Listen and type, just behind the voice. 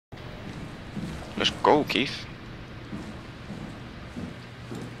Let's go, Keith.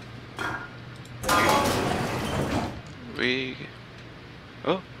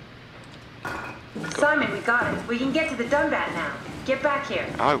 Oh. Simon, we got it. We can get to the DUNBAT now. Get back here.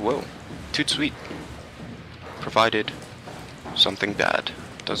 I will. Toot sweet. Provided something bad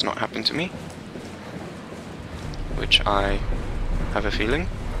does not happen to me. Which I have a feeling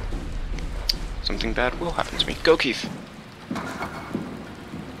something bad will happen to me. Go, Keith.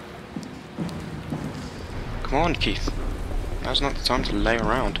 Come on, Keith. Now's not the time to lay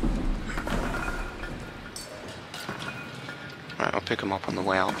around. Alright, I'll pick him up on the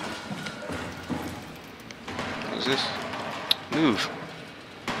way out. What is this? Move.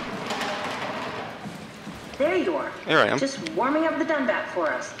 There you are. Here I am. Just warming up the DUNBAT for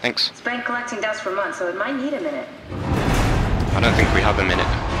us. Thanks. It's been collecting dust for months, so it might need a minute. I don't think we have a minute.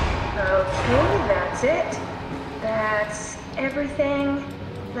 Okay, that's it. That's everything.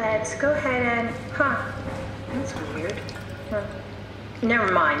 Let's go ahead and... Huh. That's weird. Huh.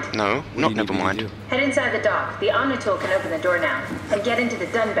 Never mind. No, not never mind. Head inside the dock. The Omnitool can open the door now. And get into the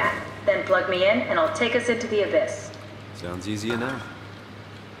DUNBAT. Then plug me in, and I'll take us into the abyss. Sounds easy enough.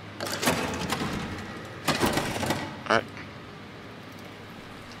 Alright.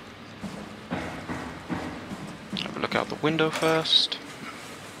 Have a look out the window first.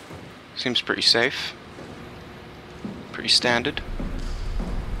 Seems pretty safe. Pretty standard.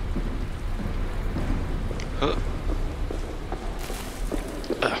 Huh.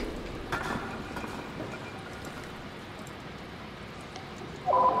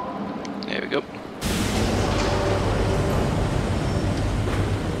 There we go.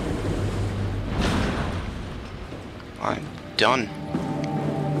 I'm done.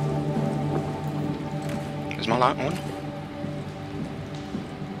 Is my light on?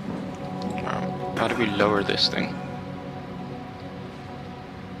 How do we lower this thing?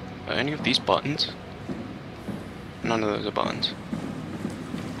 Are any of these buttons? None of those are buttons.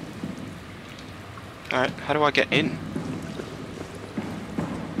 Alright, how do I get in?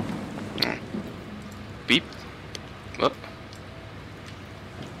 Beep. What?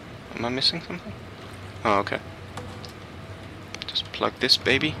 Am I missing something? Oh, okay. Just plug this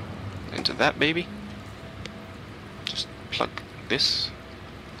baby into that baby. Just plug this.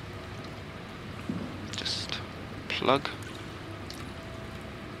 Just plug.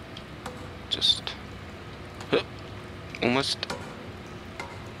 Just. Almost.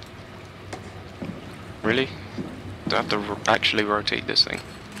 Really? Do I have to actually rotate this thing?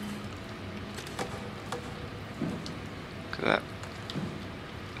 Look at that.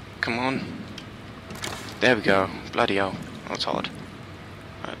 Come on. There we go. Bloody hell. That was hard.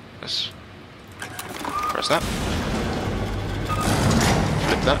 Alright, let's press that.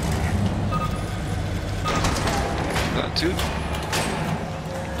 Flip that. That too.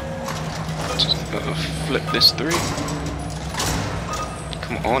 Just gotta flip this through.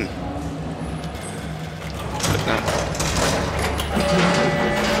 Come on. Flip that.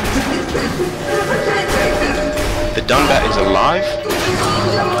 The DUNBAT is alive?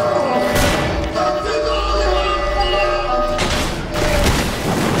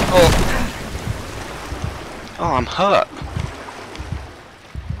 Oh, I'm hurt.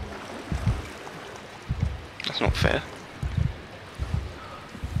 That's not fair.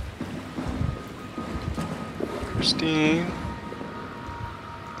 Christine.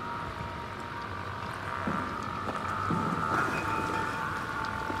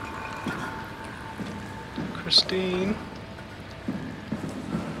 Christine.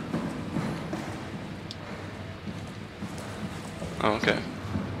 Oh, okay.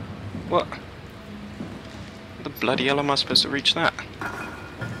 What? The bloody hell am I supposed to reach that?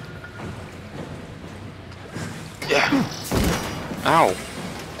 Yeah. Ow.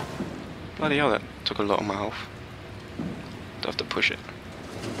 Bloody hell, that took a lot of my health. Do I have to push it?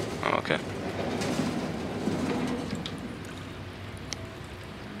 Oh, okay.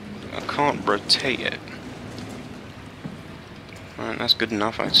 I can't rotate it. Alright, that's good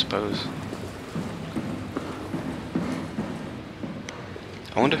enough, I suppose.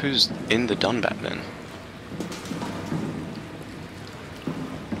 I wonder who's in the DUNBAT then.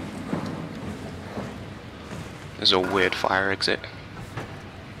 There's a weird fire exit.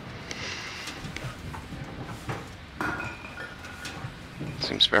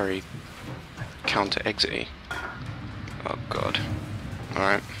 Seems very counter-exity. Oh god.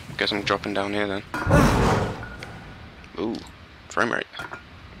 Alright, guess I'm dropping down here then. Ooh, frame rate.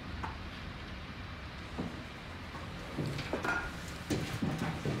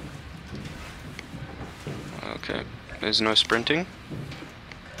 Okay, there's no sprinting.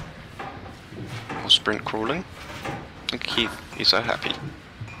 Or sprint crawling. Look at Keith, he's so happy.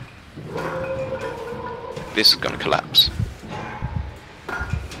 this is gonna collapse.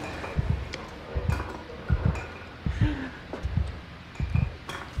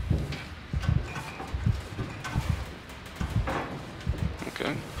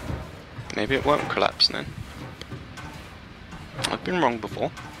 Okay. Maybe it won't collapse then. I've been wrong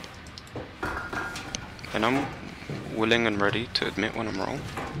before. And I'm willing and ready to admit when I'm wrong.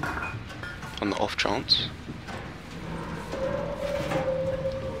 On the off chance.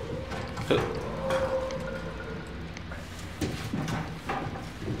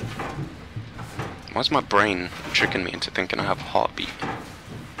 Why's my brain tricking me into thinking I have a heartbeat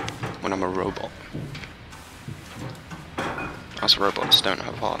when I'm a robot? Us robots don't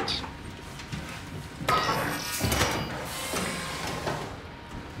have hearts.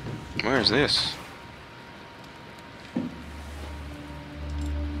 Where is this?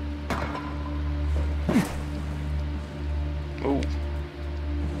 Oh.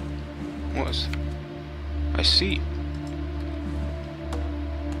 What is... I see.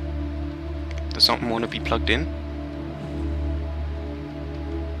 Does something want to be plugged in?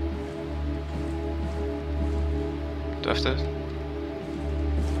 Do I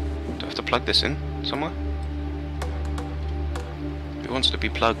have to plug this in somewhere? It wants to be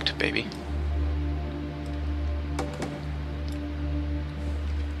plugged, baby.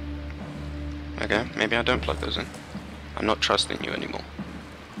 Okay, maybe I don't plug those in. I'm not trusting you anymore.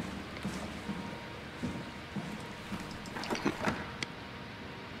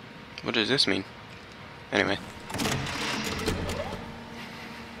 What does this mean? Anyway.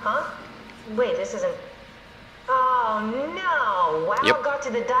 Huh? Wait, this isn't... Oh no! Wow, Yep. got to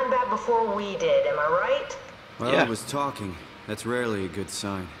the DUNBAT before we did, am I right? Well, Yeah. I was talking. That's rarely a good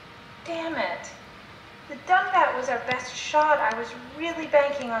sign. Damn it. The DUNBAT was our best shot. I was really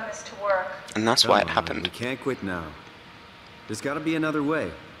banking on this to work. And that's Come why it on, happened. We can't quit now. There's got to be another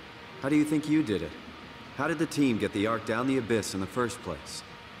way. How do you think you did it? How did the team get the Ark down the abyss in the first place?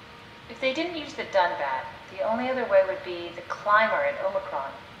 If they didn't use the DUNBAT, the only other way would be the climber at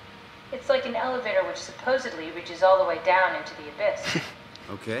Omicron. It's like an elevator which supposedly reaches all the way down into the abyss.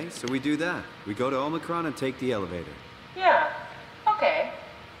 Okay, so we do that. We go to Omicron and take the elevator. Yeah, okay.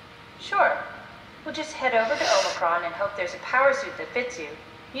 Sure. We'll just head over to Omicron and hope there's a power suit that fits you.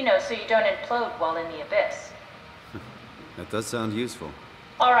 You know, so you don't implode while in the abyss. That does sound useful.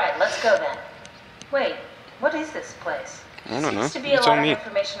 Alright, let's go then. Wait, what is this place? I don't know. Seems to be You a lot tell of me.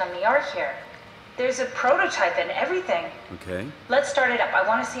 information on the Ark here. There's a prototype and everything. Okay. Let's start it up. I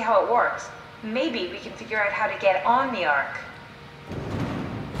want to see how it works. Maybe we can figure out how to get on the Ark.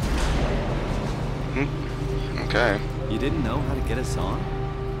 Okay. You didn't know how to get us on?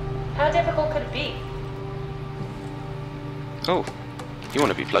 How difficult could it be? Oh, you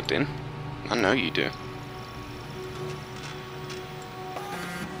want to be plugged in? I know you do.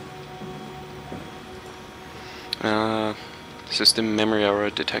 System memory error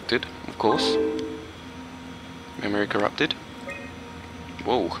detected, of course. Memory corrupted.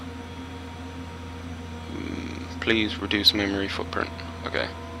 Whoa. Please reduce memory footprint. Okay,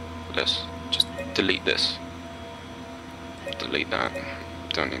 let's just delete this. Delete that.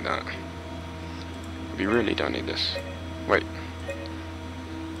 Don't need that. We really don't need this. Wait.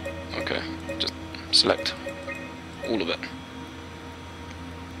 Okay, just select all of it.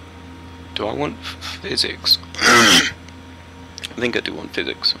 Do I want physics? I think I do want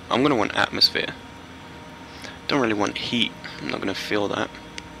physics. I'm gonna want atmosphere. Don't really want heat. I'm not gonna feel that.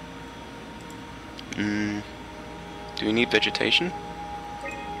 Do we need vegetation?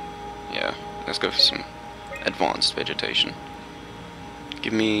 Yeah, let's go for some advanced vegetation.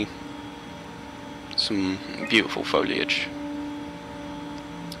 Give me some beautiful foliage.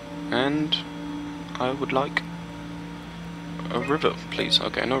 And I would like a river, please.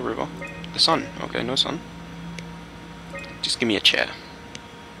 Okay, no river. The sun. Okay, no sun. Just give me a chair.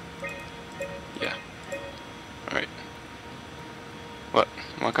 Yeah. Alright. What?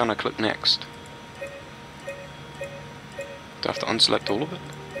 Why can't I click next? Do I have to unselect all of it?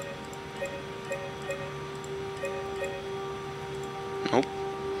 Nope.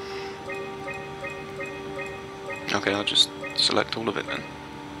 Okay, I'll just select all of it then.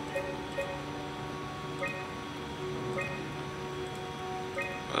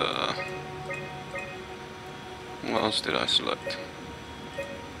 What else did I select?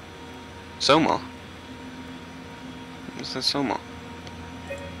 SOMA? What's that SOMA?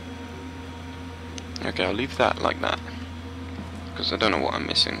 Okay, I'll leave that like that. Because I don't know what I'm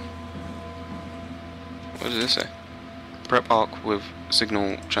missing. What does this say? Prep arc with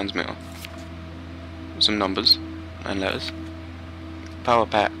signal transmitter. Some numbers and letters. Power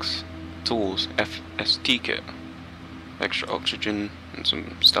packs, tools, FST kit, extra oxygen and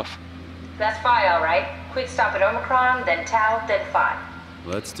some stuff. That's Phi, all right. Quick stop at Omicron, then Tau, then Phi.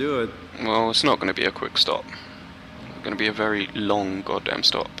 Let's do it. Well, it's not going to be a quick stop. It's going to be a very long goddamn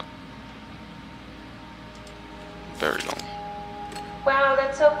stop. Very long. Wow,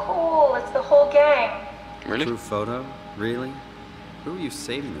 that's so cool. It's the whole gang. Really? True photo? Really? Who are you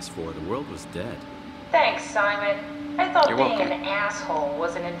saving this for? The world was dead. Thanks, Simon. I thought You're being welcome. an asshole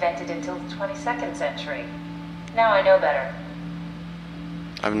wasn't invented until the 22nd century. Now I know better.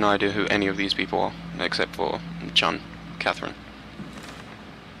 I have no idea who any of these people are, except for Chun, Catherine.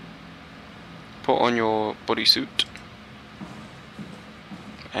 Put on your bodysuit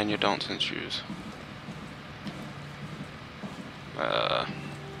and your dancing shoes.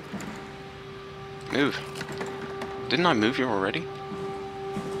 Move. Didn't I move you already?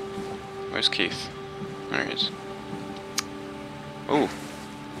 Where's Keith? There he is. Oh.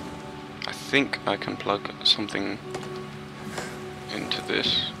 I think I can plug something into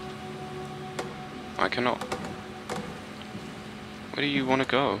this. I cannot. Where do you want to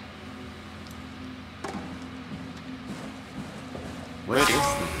go? What is this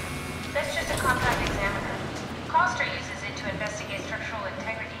thing? That's just a compact examiner. Coster uses it to investigate structural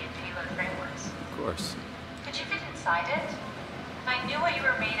integrity in payload frameworks. Of course. Could you fit inside it? If I knew what you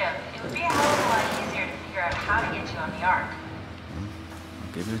were made of, it would be a hell of a lot easier to figure out how to get you on the Ark.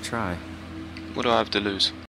 I'll give it a try. What do I have to lose?